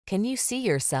Can you see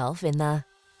yourself in the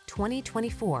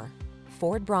 2024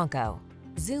 Ford Bronco?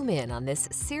 Zoom in on this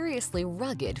seriously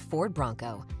rugged Ford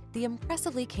Bronco, the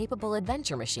impressively capable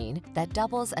adventure machine that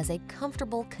doubles as a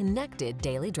comfortable, connected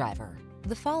daily driver.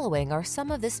 The following are some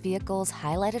of this vehicle's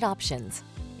highlighted options: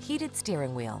 heated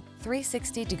steering wheel,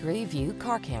 360-degree view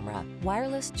car camera,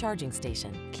 wireless charging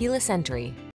station, keyless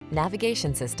entry,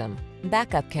 navigation system,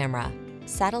 backup camera,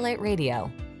 satellite radio,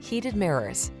 heated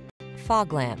mirrors,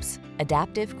 fog lamps,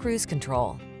 adaptive cruise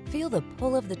control. Feel the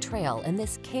pull of the trail in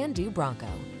this can-do Bronco.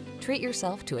 Treat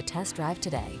yourself to a test drive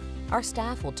today. Our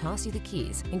staff will toss you the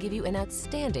keys and give you an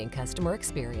outstanding customer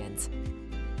experience.